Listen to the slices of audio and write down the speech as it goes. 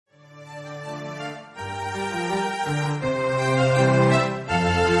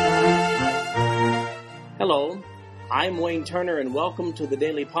I'm Wayne Turner, and welcome to the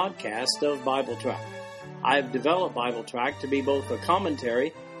daily podcast of Bible Track. I've developed Bible Track to be both a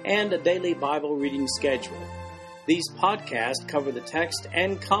commentary and a daily Bible reading schedule. These podcasts cover the text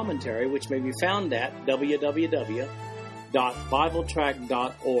and commentary, which may be found at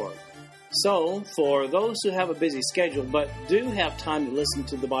www.bibletrack.org. So, for those who have a busy schedule but do have time to listen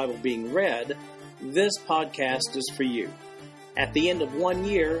to the Bible being read, this podcast is for you. At the end of 1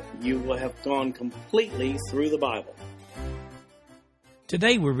 year, you will have gone completely through the Bible.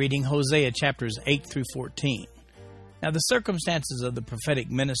 Today we're reading Hosea chapters 8 through 14. Now, the circumstances of the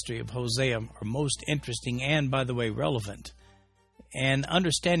prophetic ministry of Hosea are most interesting and, by the way, relevant. And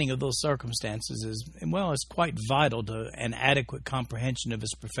understanding of those circumstances is quite vital to an adequate comprehension of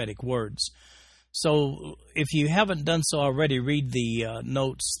his prophetic words. So, if you haven't done so already, read the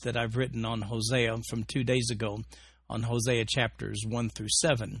notes that I've written on Hosea from 2 days ago on Hosea chapters 1 through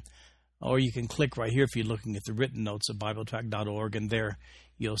 7. Or you can click right here if you're looking at the written notes at BibleTrack.org, and there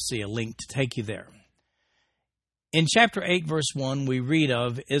you'll see a link to take you there. In chapter 8, verse 1, we read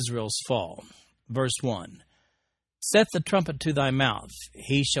of Israel's fall. Verse 1, "Set the trumpet to thy mouth.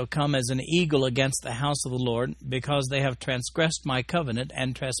 He shall come as an eagle against the house of the Lord, because they have transgressed my covenant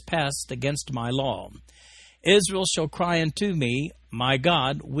and trespassed against my law. Israel shall cry unto me, My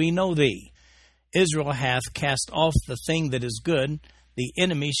God, we know thee. Israel hath cast off the thing that is good. The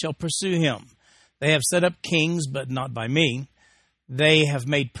enemy shall pursue him. They have set up kings, but not by me. They have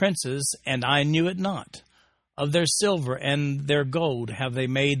made princes, and I knew it not. Of their silver and their gold have they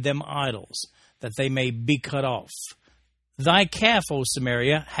made them idols, that they may be cut off. Thy calf, O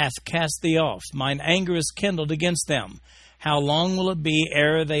Samaria, hath cast thee off. Mine anger is kindled against them. How long will it be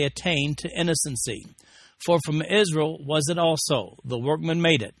ere they attain to innocency? For from Israel was it also, the workman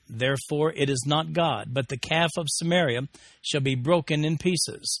made it. Therefore it is not God, but the calf of Samaria shall be broken in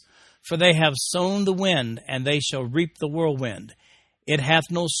pieces. For they have sown the wind, and they shall reap the whirlwind. It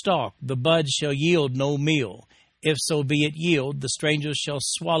hath no stalk, the bud shall yield no meal. If so be it yield, the strangers shall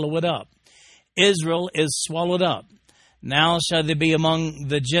swallow it up. Israel is swallowed up. Now shall they be among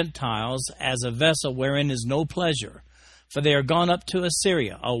the Gentiles as a vessel wherein is no pleasure. For they are gone up to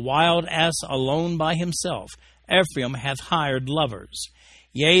Assyria, a wild ass alone by himself. Ephraim hath hired lovers.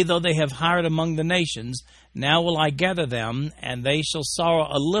 Yea, though they have hired among the nations, now will I gather them, and they shall sorrow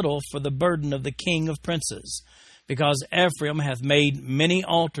a little for the burden of the king of princes. Because Ephraim hath made many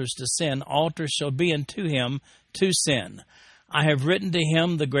altars to sin, altars shall be unto him to sin. I have written to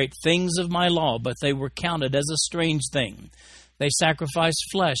him the great things of my law, but they were counted as a strange thing. They sacrifice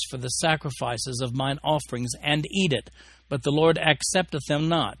flesh for the sacrifices of mine offerings, and eat it. But the Lord accepteth them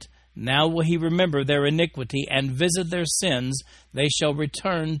not. Now will he remember their iniquity, and visit their sins. They shall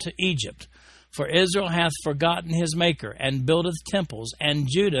return to Egypt. For Israel hath forgotten his Maker, and buildeth temples, and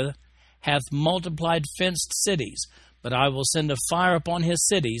Judah hath multiplied fenced cities. But I will send a fire upon his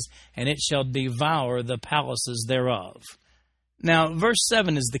cities, and it shall devour the palaces thereof." Now, verse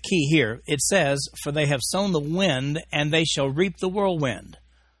 7 is the key here. It says, "For they have sown the wind, and they shall reap the whirlwind."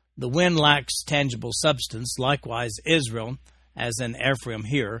 The wind lacks tangible substance. Likewise, Israel, as in Ephraim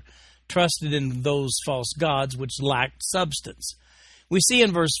here, trusted in those false gods which lacked substance. We see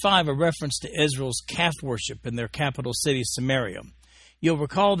in verse 5 a reference to Israel's calf worship in their capital city, Samaria. You'll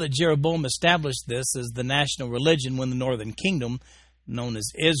recall that Jeroboam established this as the national religion when the northern kingdom, known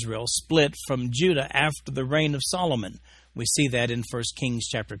as Israel, split from Judah after the reign of Solomon. We see that in 1 Kings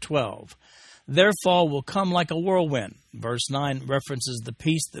chapter 12. Their fall will come like a whirlwind. Verse 9 references the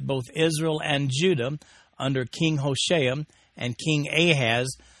peace that both Israel and Judah, under King Hoshea and King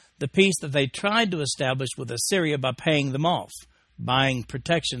Ahaz, the peace that they tried to establish with Assyria by paying them off, buying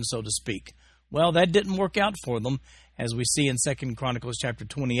protection, so to speak. Well, that didn't work out for them, as we see in 2 Chronicles chapter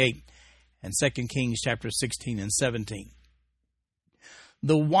 28 and 2 Kings chapter 16 and 17.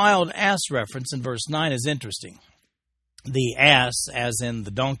 The wild ass reference in verse 9 is interesting. The ass, as in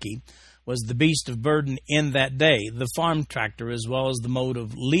the donkey, was the beast of burden in that day, the farm tractor, as well as the mode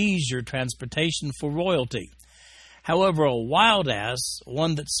of leisure transportation for royalty. However, a wild ass,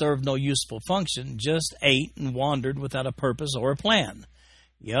 one that served no useful function, just ate and wandered without a purpose or a plan.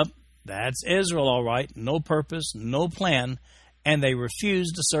 Yep, that's Israel, all right. No purpose, no plan, and they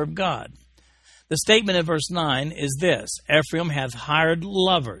refused to serve God. The statement in verse 9 is this: Ephraim hath hired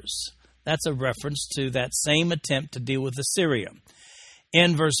lovers. That's a reference to that same attempt to deal with Assyria.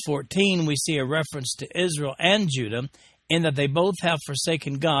 In verse 14, we see a reference to Israel and Judah in that they both have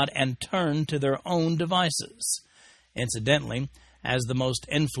forsaken God and turned to their own devices. Incidentally, as the most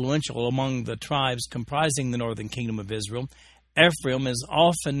influential among the tribes comprising the northern kingdom of Israel, Ephraim is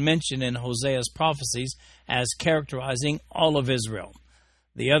often mentioned in Hosea's prophecies as characterizing all of Israel.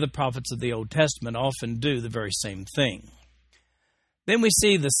 The other prophets of the Old Testament often do the very same thing. Then we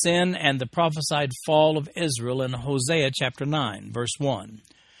see the sin and the prophesied fall of Israel in Hosea chapter 9, verse 1.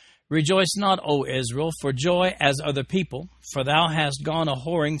 Rejoice not, O Israel, for joy as other people, for thou hast gone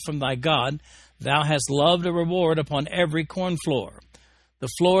a-whoring from thy God. Thou hast loved a reward upon every corn floor. The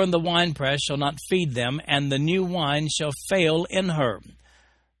floor and the winepress shall not feed them, and the new wine shall fail in her.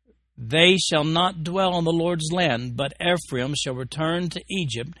 They shall not dwell on the Lord's land, but Ephraim shall return to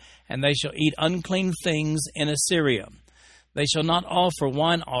Egypt, and they shall eat unclean things in Assyria. They shall not offer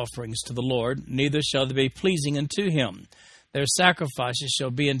wine offerings to the Lord, neither shall they be pleasing unto him. Their sacrifices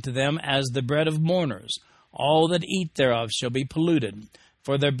shall be unto them as the bread of mourners. All that eat thereof shall be polluted.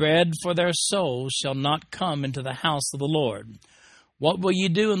 For their bread for their souls shall not come into the house of the Lord. What will ye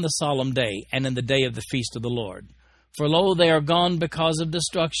do in the solemn day, and in the day of the feast of the Lord? For lo, they are gone because of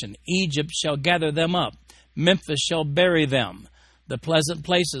destruction. Egypt shall gather them up. Memphis shall bury them. The pleasant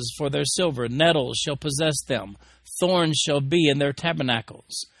places for their silver, nettles shall possess them. Thorns shall be in their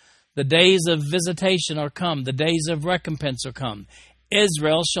tabernacles. The days of visitation are come. The days of recompense are come.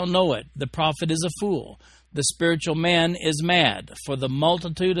 Israel shall know it. The prophet is a fool. The spiritual man is mad, for the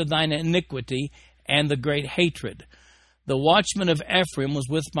multitude of thine iniquity and the great hatred. The watchman of Ephraim was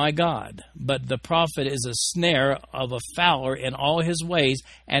with my God, but the prophet is a snare of a fowler in all his ways,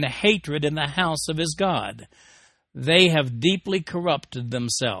 and a hatred in the house of his God. They have deeply corrupted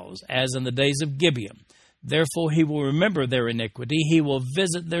themselves, as in the days of Gibeon. Therefore he will remember their iniquity, he will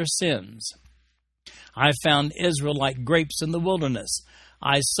visit their sins. I found Israel like grapes in the wilderness.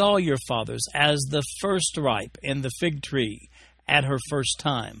 I saw your fathers as the first ripe in the fig tree at her first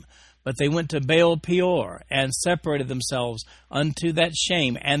time. But they went to Baal Peor, and separated themselves unto that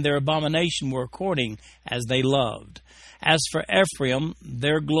shame, and their abomination were according as they loved. As for Ephraim,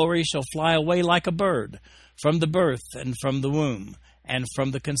 their glory shall fly away like a bird, from the birth, and from the womb, and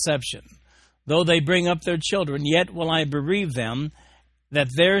from the conception. Though they bring up their children, yet will I bereave them, that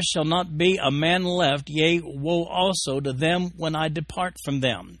there shall not be a man left, yea, woe also to them when I depart from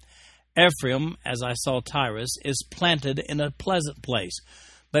them. Ephraim, as I saw Tyrus, is planted in a pleasant place,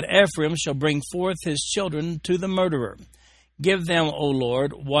 but Ephraim shall bring forth his children to the murderer. Give them, O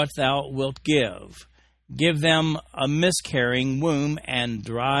Lord, what thou wilt give. Give them a miscarrying womb and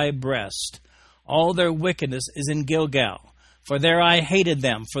dry breast. All their wickedness is in Gilgal. For there I hated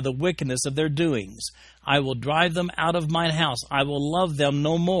them for the wickedness of their doings. I will drive them out of mine house. I will love them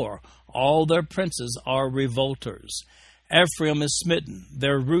no more. All their princes are revolters. Ephraim is smitten.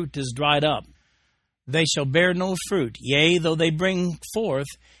 Their root is dried up. They shall bear no fruit. Yea, though they bring forth,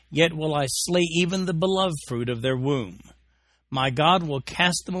 yet will I slay even the beloved fruit of their womb. My God will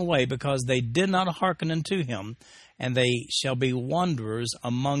cast them away, because they did not hearken unto him, and they shall be wanderers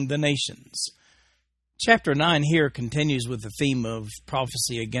among the nations. Chapter 9 here continues with the theme of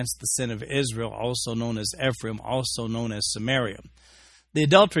prophecy against the sin of Israel, also known as Ephraim, also known as Samaria. The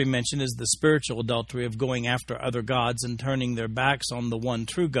adultery mentioned is the spiritual adultery of going after other gods and turning their backs on the one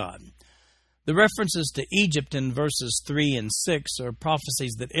true God. The references to Egypt in verses 3 and 6 are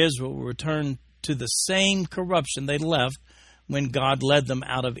prophecies that Israel will return to the same corruption they left when God led them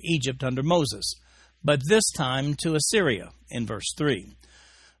out of Egypt under Moses, but this time to Assyria in verse 3.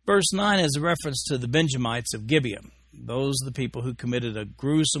 Verse 9 is a reference to the Benjamites of Gibeah. Those are the people who committed a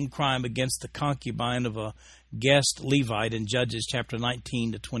gruesome crime against the concubine of a guest Levite in Judges chapter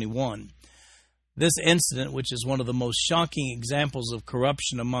 19 to 21. This incident, which is one of the most shocking examples of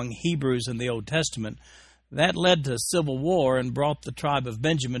corruption among Hebrews in the Old Testament, that led to civil war and brought the tribe of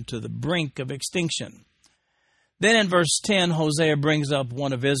Benjamin to the brink of extinction. Then in verse 10, Hosea brings up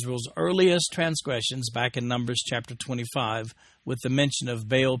one of Israel's earliest transgressions back in Numbers chapter 25 with the mention of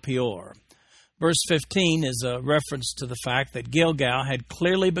Baal Peor. Verse 15 is a reference to the fact that Gilgal had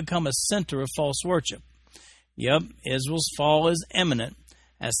clearly become a center of false worship. Yep, Israel's fall is imminent,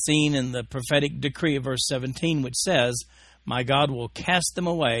 as seen in the prophetic decree of verse 17, which says, My God will cast them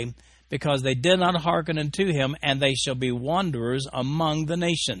away, because they did not hearken unto him, and they shall be wanderers among the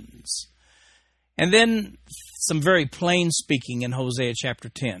nations. And then some very plain speaking in Hosea chapter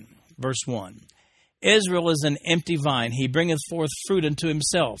 10, verse 1. Israel is an empty vine. He bringeth forth fruit unto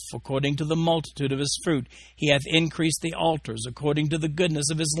himself. According to the multitude of his fruit, he hath increased the altars. According to the goodness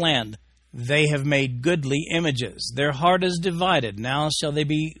of his land, they have made goodly images. Their heart is divided. Now shall they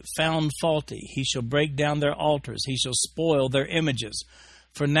be found faulty. He shall break down their altars. He shall spoil their images.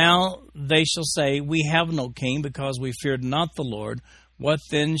 For now they shall say, We have no king, because we feared not the Lord. What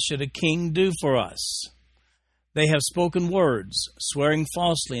then should a king do for us? They have spoken words, swearing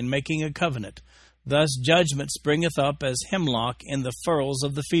falsely and making a covenant. Thus judgment springeth up as hemlock in the furrows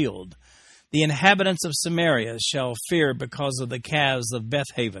of the field. The inhabitants of Samaria shall fear because of the calves of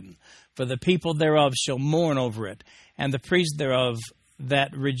Bethaven, for the people thereof shall mourn over it, and the priests thereof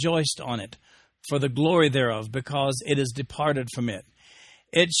that rejoiced on it, for the glory thereof, because it is departed from it.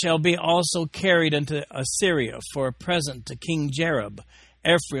 It shall be also carried into Assyria for a present to King Jareb.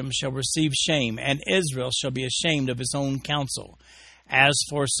 Ephraim shall receive shame, and Israel shall be ashamed of his own counsel. As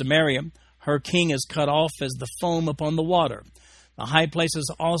for Samaria, her king is cut off as the foam upon the water. The high places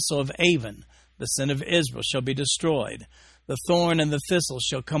also of Avon, the sin of Israel, shall be destroyed. The thorn and the thistle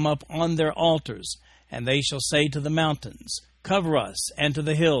shall come up on their altars, and they shall say to the mountains, Cover us, and to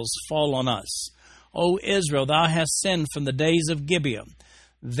the hills, Fall on us. O Israel, thou hast sinned from the days of Gibeah.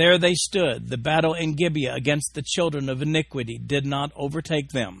 There they stood. The battle in Gibeah against the children of iniquity did not overtake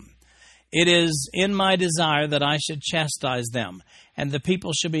them. It is in my desire that I should chastise them, and the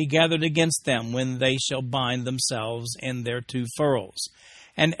people shall be gathered against them when they shall bind themselves in their two furrows.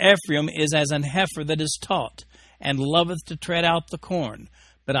 And Ephraim is as an heifer that is taught, and loveth to tread out the corn.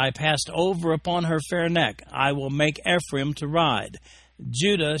 But I passed over upon her fair neck. I will make Ephraim to ride.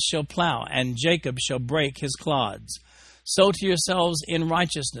 Judah shall plow, and Jacob shall break his clods. Sow to yourselves in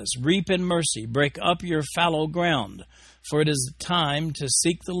righteousness, reap in mercy, break up your fallow ground. For it is time to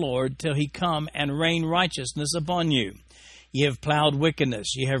seek the Lord till he come and rain righteousness upon you. Ye have plowed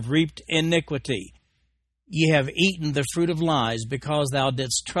wickedness, ye have reaped iniquity. Ye have eaten the fruit of lies, because thou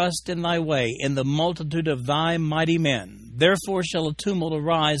didst trust in thy way, in the multitude of thy mighty men. Therefore shall a tumult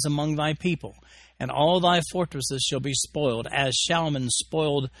arise among thy people, and all thy fortresses shall be spoiled, as Shalman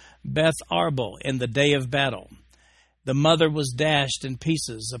spoiled Beth Arbel in the day of battle. The mother was dashed in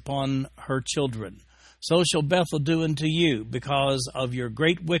pieces upon her children. So shall Bethel do unto you, because of your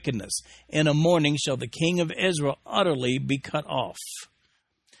great wickedness. In a morning shall the king of Israel utterly be cut off.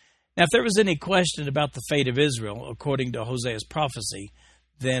 Now, if there was any question about the fate of Israel, according to Hosea's prophecy,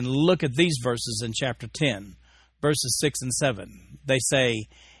 then look at these verses in chapter 10, verses 6 and 7. They say,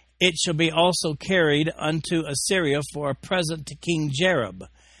 It shall be also carried unto Assyria for a present to King Jareb.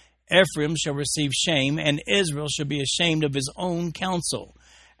 Ephraim shall receive shame, and Israel shall be ashamed of his own counsel.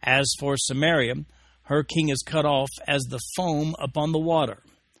 As for Samaria, her king is cut off as the foam upon the water.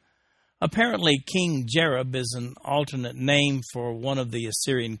 Apparently, King Jareb is an alternate name for one of the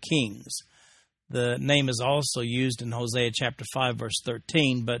Assyrian kings. The name is also used in Hosea chapter 5, verse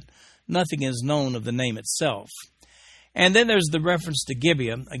 13, but nothing is known of the name itself. And then there's the reference to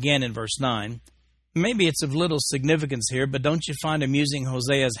Gibeah, again in verse 9. Maybe it's of little significance here, but don't you find amusing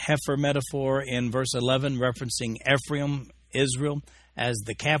Hosea's heifer metaphor in verse 11, referencing Ephraim, Israel, as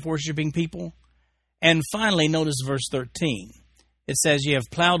the calf-worshipping people? And finally, notice verse 13. It says, Ye have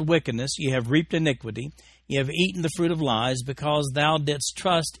plowed wickedness, ye have reaped iniquity, ye have eaten the fruit of lies, because thou didst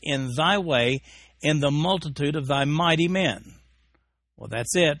trust in thy way, in the multitude of thy mighty men. Well,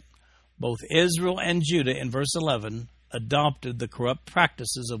 that's it. Both Israel and Judah, in verse 11, adopted the corrupt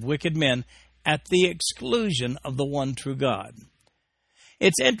practices of wicked men at the exclusion of the one true God.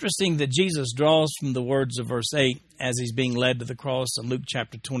 It's interesting that Jesus draws from the words of verse 8 as he's being led to the cross in Luke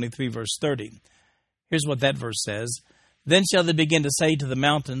chapter 23, verse 30. Here's what that verse says. Then shall they begin to say to the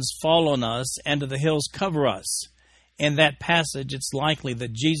mountains, Fall on us, and to the hills, Cover us. In that passage, it's likely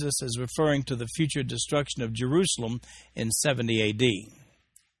that Jesus is referring to the future destruction of Jerusalem in 70 A.D.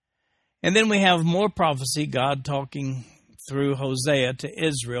 And then we have more prophecy, God talking through Hosea to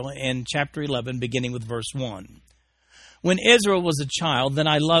Israel in chapter 11, beginning with verse 1. When Israel was a child, then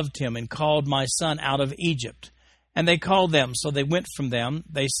I loved him and called my son out of Egypt. And they called them, so they went from them.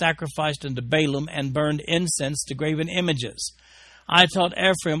 They sacrificed unto Baalim and burned incense to graven images. I taught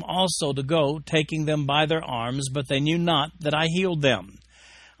Ephraim also to go, taking them by their arms, but they knew not that I healed them.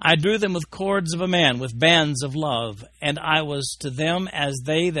 I drew them with cords of a man, with bands of love, and I was to them as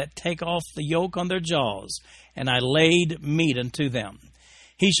they that take off the yoke on their jaws, and I laid meat unto them.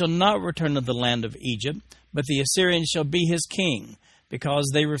 He shall not return to the land of Egypt, but the Assyrian shall be his king,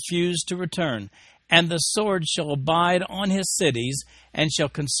 because they refused to return. And the sword shall abide on his cities, and shall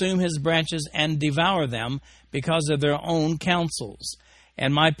consume his branches and devour them, because of their own counsels.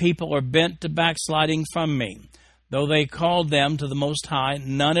 And my people are bent to backsliding from me. Though they called them to the Most High,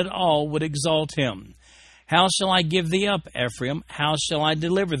 none at all would exalt him. How shall I give thee up, Ephraim? How shall I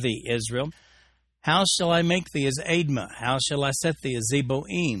deliver thee, Israel? How shall I make thee as Admah? How shall I set thee as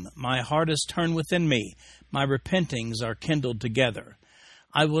Zeboim? My heart is turned within me. My repentings are kindled together.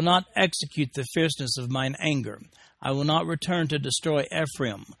 I will not execute the fierceness of mine anger. I will not return to destroy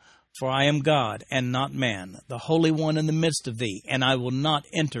Ephraim, for I am God and not man, the Holy One in the midst of thee, and I will not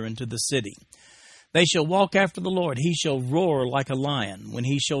enter into the city. They shall walk after the Lord. He shall roar like a lion. When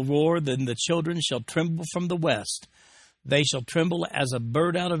he shall roar, then the children shall tremble from the west. They shall tremble as a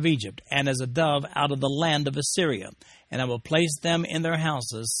bird out of Egypt, and as a dove out of the land of Assyria. And I will place them in their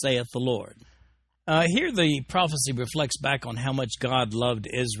houses, saith the Lord. Here the prophecy reflects back on how much God loved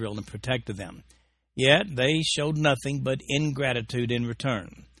Israel and protected them. Yet they showed nothing but ingratitude in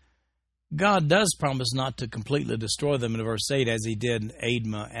return. God does promise not to completely destroy them in verse 8, as he did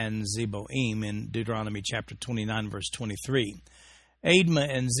Admah and Zeboim in Deuteronomy chapter 29, verse 23. Admah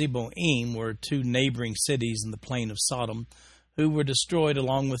and Zeboim were two neighboring cities in the plain of Sodom, who were destroyed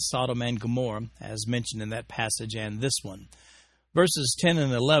along with Sodom and Gomorrah, as mentioned in that passage and this one. Verses 10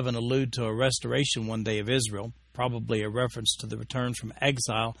 and 11 allude to a restoration one day of Israel, probably a reference to the return from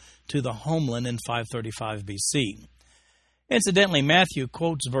exile to the homeland in 535 BC. Incidentally, Matthew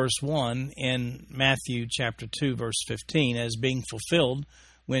quotes verse 1 in Matthew chapter 2, verse 15 as being fulfilled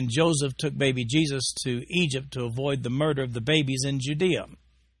when Joseph took baby Jesus to Egypt to avoid the murder of the babies in Judea.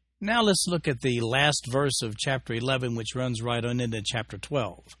 Now let's look at the last verse of chapter 11, which runs right on into chapter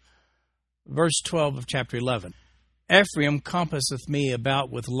 12. Verse 12 of chapter 11. Ephraim compasseth me about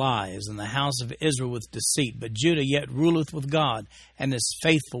with lies, and the house of Israel with deceit, but Judah yet ruleth with God, and is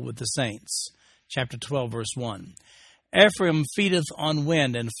faithful with the saints. Chapter 12, verse 1. Ephraim feedeth on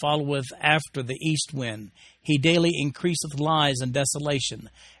wind, and followeth after the east wind. He daily increaseth lies and desolation,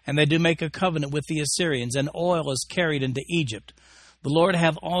 and they do make a covenant with the Assyrians, and oil is carried into Egypt. The Lord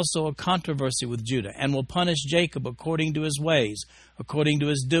hath also a controversy with Judah, and will punish Jacob according to his ways, according to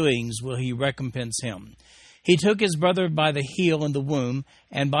his doings will he recompense him. He took his brother by the heel in the womb,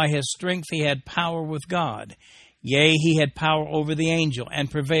 and by his strength he had power with God. Yea, he had power over the angel,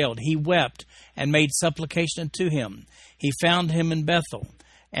 and prevailed. He wept, and made supplication unto him. He found him in Bethel,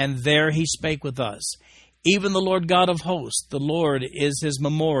 and there he spake with us. Even the Lord God of hosts, the Lord is his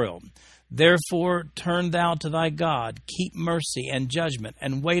memorial. Therefore turn thou to thy God, keep mercy and judgment,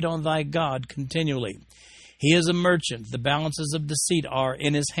 and wait on thy God continually. He is a merchant, the balances of deceit are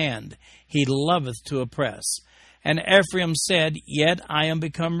in his hand. He loveth to oppress. And Ephraim said, Yet I am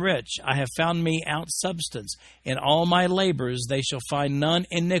become rich. I have found me out substance. In all my labors they shall find none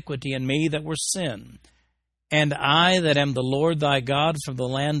iniquity in me that were sin. And I that am the Lord thy God from the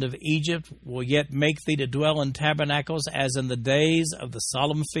land of Egypt will yet make thee to dwell in tabernacles as in the days of the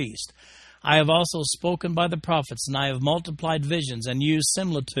solemn feast. I have also spoken by the prophets, and I have multiplied visions and used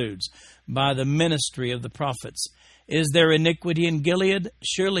similitudes by the ministry of the prophets. Is there iniquity in Gilead?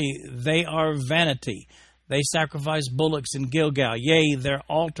 Surely they are vanity. They sacrifice bullocks in Gilgal. Yea, their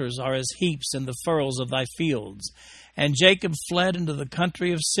altars are as heaps in the furrows of thy fields. And Jacob fled into the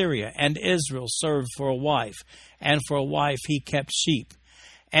country of Syria, and Israel served for a wife, and for a wife he kept sheep.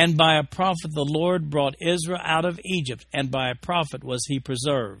 And by a prophet the Lord brought Israel out of Egypt, and by a prophet was he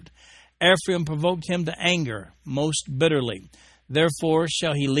preserved. Ephraim provoked him to anger most bitterly. Therefore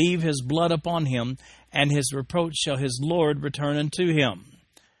shall he leave his blood upon him, and his reproach shall his Lord return unto him.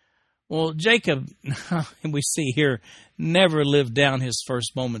 Well, Jacob, we see here, never lived down his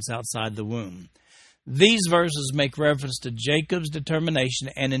first moments outside the womb. These verses make reference to Jacob's determination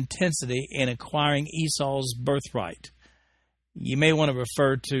and intensity in acquiring Esau's birthright. You may want to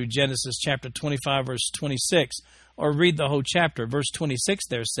refer to Genesis chapter 25, verse 26, or read the whole chapter. Verse 26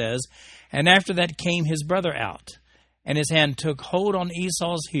 there says, And after that came his brother out, and his hand took hold on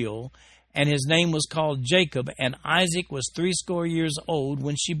Esau's heel, and his name was called Jacob, and Isaac was 80 years old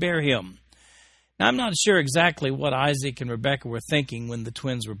when she bare him. Now, I'm not sure exactly what Isaac and Rebekah were thinking when the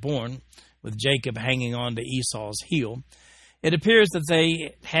twins were born, with Jacob hanging on to Esau's heel. It appears that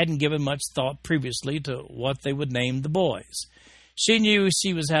they hadn't given much thought previously to what they would name the boys. She knew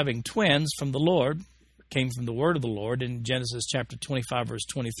she was having twins from the Lord, came from the word of the Lord in Genesis chapter 25, verse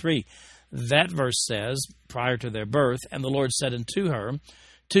 23. That verse says, prior to their birth, And the Lord said unto her,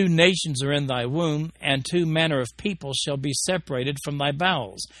 2 nations are in thy womb, and 2 manner of people shall be separated from thy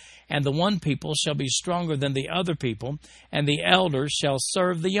bowels. And the one people shall be stronger than the other people, and the elder shall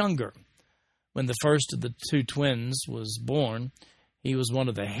serve the younger. When the first of the 2 twins was born, he was one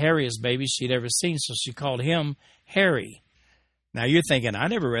of the hairiest babies she'd ever seen, so she called him Hairy. Now you're thinking, I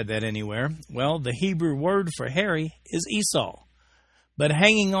never read that anywhere. Well, the Hebrew word for hairy is Esau. But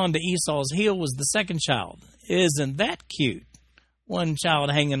hanging on to Esau's heel was the second child. Isn't that cute? One child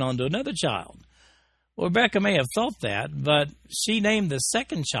hanging on to another child. Well, Rebekah may have thought that, but she named the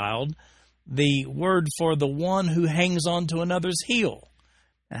second child the word for the one who hangs on to another's heel.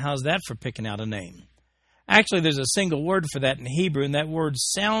 Now, how's that for picking out a name? Actually, there's a single word for that in Hebrew, and that word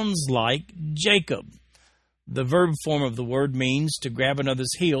sounds like Jacob. The verb form of the word means to grab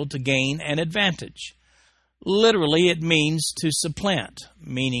another's heel to gain an advantage. Literally, it means to supplant,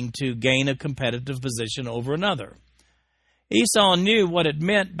 meaning to gain a competitive position over another. Esau knew what it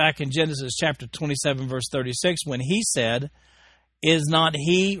meant back in Genesis chapter 27, verse 36, when he said, "Is not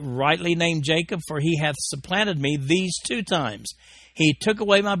he rightly named Jacob? For he hath supplanted me these 2 times. He took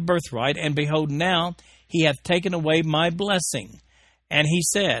away my birthright, and behold, now he hath taken away my blessing. And he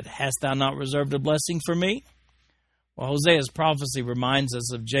said, Hast thou not reserved a blessing for me?" Well, Hosea's prophecy reminds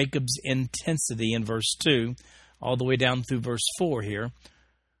us of Jacob's intensity in verse 2, all the way down through verse 4 here,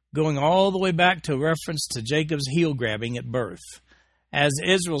 going all the way back to a reference to Jacob's heel-grabbing at birth. As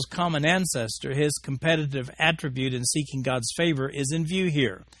Israel's common ancestor, his competitive attribute in seeking God's favor is in view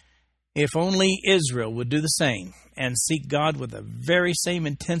here. If only Israel would do the same and seek God with the very same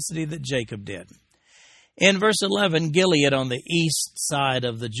intensity that Jacob did. In verse 11, Gilead on the east side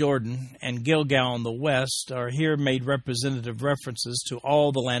of the Jordan and Gilgal on the west are here made representative references to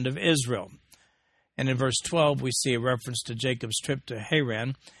all the land of Israel. And in verse 12, we see a reference to Jacob's trip to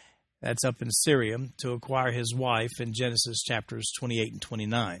Haran, that's up in Syria, to acquire his wife in Genesis chapters 28 and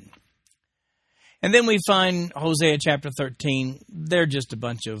 29. And then we find Hosea chapter 13, they're just a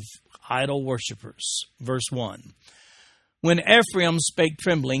bunch of idol worshippers. Verse 1. When Ephraim spake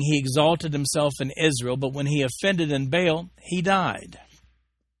trembling, he exalted himself in Israel, but when he offended in Baal, he died.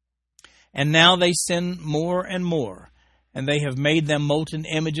 And now they sin more and more, and they have made them molten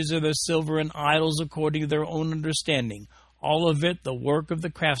images of their silver and idols according to their own understanding, all of it the work of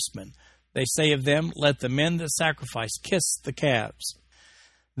the craftsmen. They say of them, Let the men that sacrifice kiss the calves.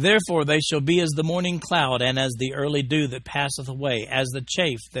 Therefore they shall be as the morning cloud, and as the early dew that passeth away, as the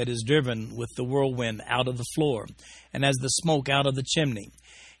chaff that is driven with the whirlwind out of the floor, and as the smoke out of the chimney.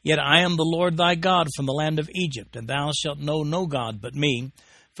 Yet I am the Lord thy God from the land of Egypt, and thou shalt know no God but me,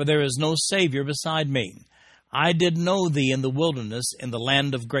 for there is no Savior beside me. I did know thee in the wilderness, in the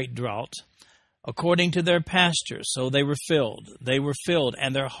land of great drought. According to their pasture, so they were filled,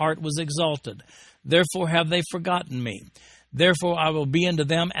 and their heart was exalted. Therefore have they forgotten me. Therefore I will be unto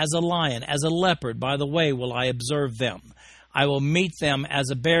them as a lion, as a leopard, by the way will I observe them. I will meet them as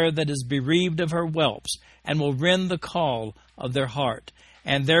a bear that is bereaved of her whelps, and will rend the caul of their heart.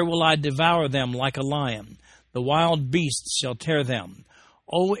 And there will I devour them like a lion. The wild beasts shall tear them.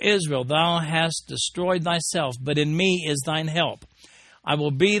 O Israel, thou hast destroyed thyself, but in me is thine help. I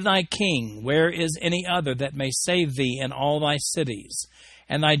will be thy king. Where is any other that may save thee in all thy cities?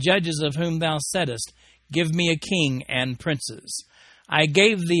 And thy judges of whom thou saidst, Give me a king and princes. I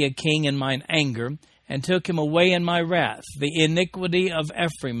gave thee a king in mine anger, and took him away in my wrath. The iniquity of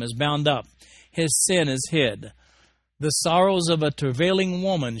Ephraim is bound up, his sin is hid. The sorrows of a travailing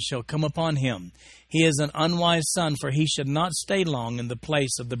woman shall come upon him. He is an unwise son, for he should not stay long in the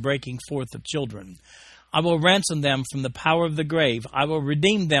place of the breaking forth of children. I will ransom them from the power of the grave. I will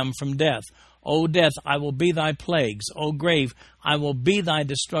redeem them from death. O death, I will be thy plagues. O grave, I will be thy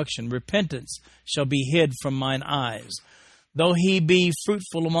destruction. Repentance shall be hid from mine eyes. Though he be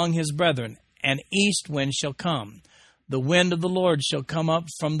fruitful among his brethren, an east wind shall come. The wind of the Lord shall come up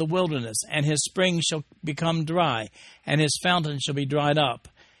from the wilderness, and his springs shall become dry, and his fountain shall be dried up.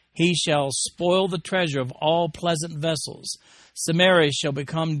 He shall spoil the treasure of all pleasant vessels. Samaria shall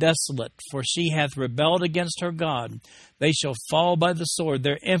become desolate, for she hath rebelled against her God. They shall fall by the sword,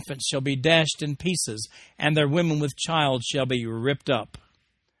 their infants shall be dashed in pieces, and their women with child shall be ripped up.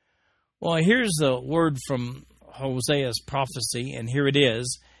 Well, here's the word from Hosea's prophecy, and here it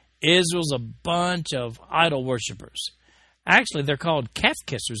is. Israel's a bunch of idol worshippers. Actually, they're called calf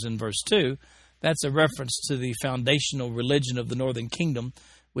kissers in verse 2. That's a reference to the foundational religion of the northern kingdom,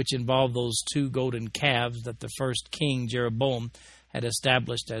 which involved those 2 golden calves that the first king, Jeroboam, had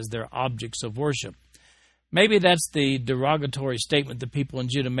established as their objects of worship. Maybe that's the derogatory statement the people in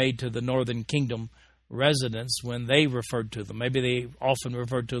Judah made to the northern kingdom residents when they referred to them. Maybe they often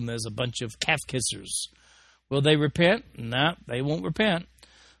referred to them as a bunch of calf kissers. Will they repent? No, they won't repent.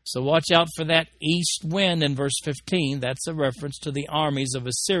 So watch out for that east wind in verse 15. That's a reference to the armies of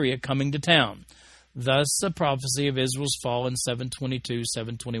Assyria coming to town. Thus, the prophecy of Israel's fall in 722,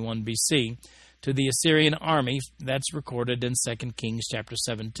 721 BC to the Assyrian army that's recorded in 2 Kings chapter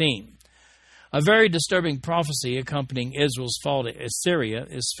 17. A very disturbing prophecy accompanying Israel's fall to Assyria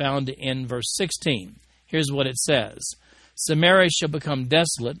is found in verse 16. Here's what it says. Samaria shall become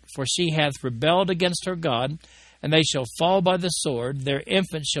desolate, for she hath rebelled against her God, and they shall fall by the sword, their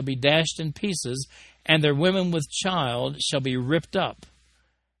infants shall be dashed in pieces, and their women with child shall be ripped up.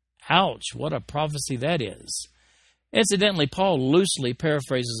 Ouch, what a prophecy that is. Incidentally, Paul loosely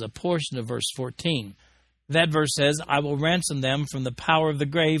paraphrases a portion of verse 14. That verse says, I will ransom them from the power of the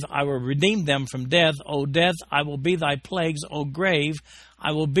grave. I will redeem them from death. O death, I will be thy plagues. O grave,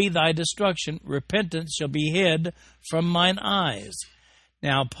 I will be thy destruction. Repentance shall be hid from mine eyes.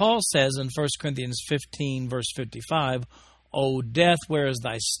 Now, Paul says in 1 Corinthians 15, verse 55, O death, where is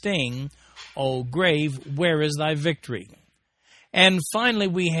thy sting? O grave, where is thy victory? And finally,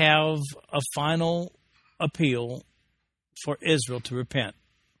 we have a final appeal for Israel to repent.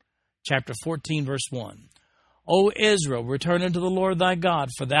 Chapter 14, verse 1. O Israel, return unto the Lord thy God,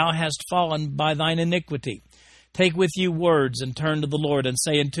 for thou hast fallen by thine iniquity. Take with you words, and turn to the Lord, and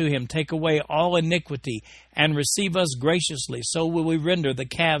say unto him, Take away all iniquity, and receive us graciously, so will we render the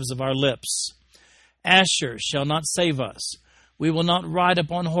calves of our lips. Asher shall not save us. We will not ride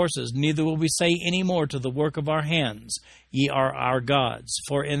upon horses, neither will we say any more to the work of our hands, Ye are our gods.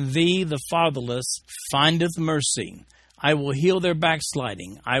 For in thee the fatherless findeth mercy. I will heal their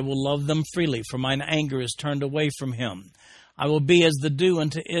backsliding. I will love them freely, for mine anger is turned away from him. I will be as the dew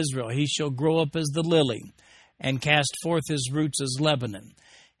unto Israel. He shall grow up as the lily, and cast forth his roots as Lebanon.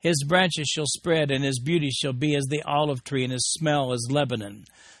 His branches shall spread, and his beauty shall be as the olive tree, and his smell as Lebanon.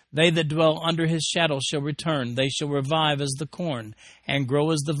 They that dwell under his shadow shall return. They shall revive as the corn, and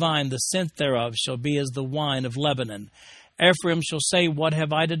grow as the vine. The scent thereof shall be as the wine of Lebanon. Ephraim shall say, What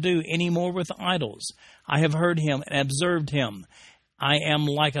have I to do any more with idols? I have heard him and observed him. I am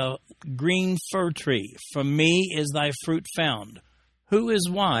like a green fir tree. From me is thy fruit found. Who is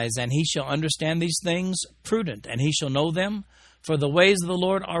wise, and he shall understand these things? Prudent, and he shall know them? For the ways of the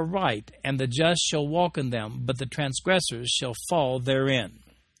Lord are right, and the just shall walk in them, but the transgressors shall fall therein.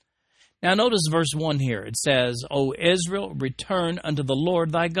 Now notice verse 1 here. It says, O Israel, return unto the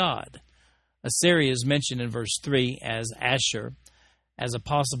Lord thy God. Assyria is mentioned in verse 3 as Asher, as a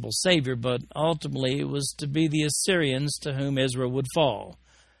possible savior, but ultimately it was to be the Assyrians to whom Israel would fall.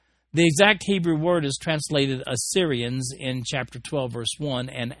 The exact Hebrew word is translated Assyrians in chapter 12, verse 1,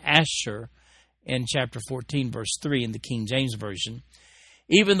 and Asher in chapter 14, verse 3 in the King James Version.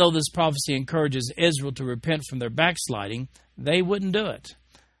 Even though this prophecy encourages Israel to repent from their backsliding, they wouldn't do it.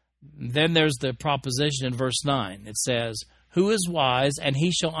 Then there's the proposition in verse 9. It says, Who is wise, and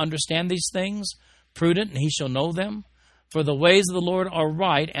he shall understand these things? Prudent, and he shall know them? For the ways of the Lord are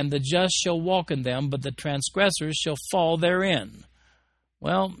right, and the just shall walk in them, but the transgressors shall fall therein.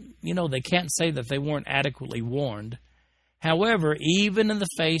 Well, they can't say that they weren't adequately warned. However, even in the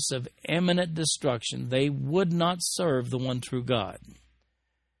face of imminent destruction, they would not serve the one true God.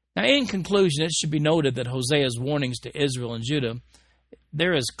 Now, in conclusion, it should be noted that Hosea's warnings to Israel and Judah,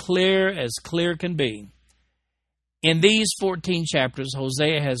 they're as clear can be. In these 14 chapters,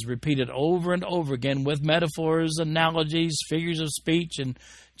 Hosea has repeated over and over again with metaphors, analogies, figures of speech, and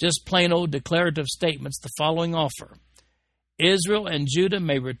just plain old declarative statements the following offer. Israel and Judah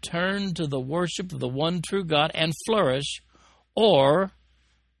may return to the worship of the one true God and flourish, or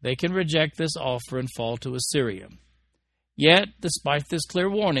they can reject this offer and fall to Assyria. Yet, despite this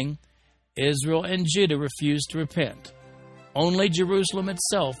clear warning, Israel and Judah refused to repent. Only Jerusalem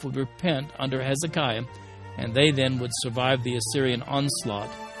itself would repent under Hezekiah, and they then would survive the Assyrian onslaught,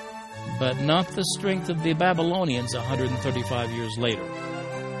 but not the strength of the Babylonians 135 years later.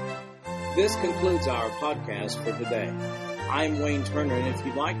 This concludes our podcast for today. I'm Wayne Turner, and if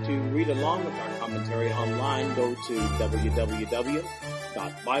you'd like to read along with our commentary online, go to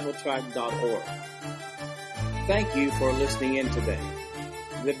www.bibletrack.org. Thank you for listening in today.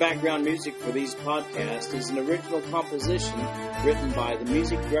 The background music for these podcasts is an original composition written by the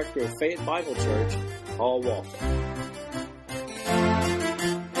music director of Fayette Bible Church, Paul Walton.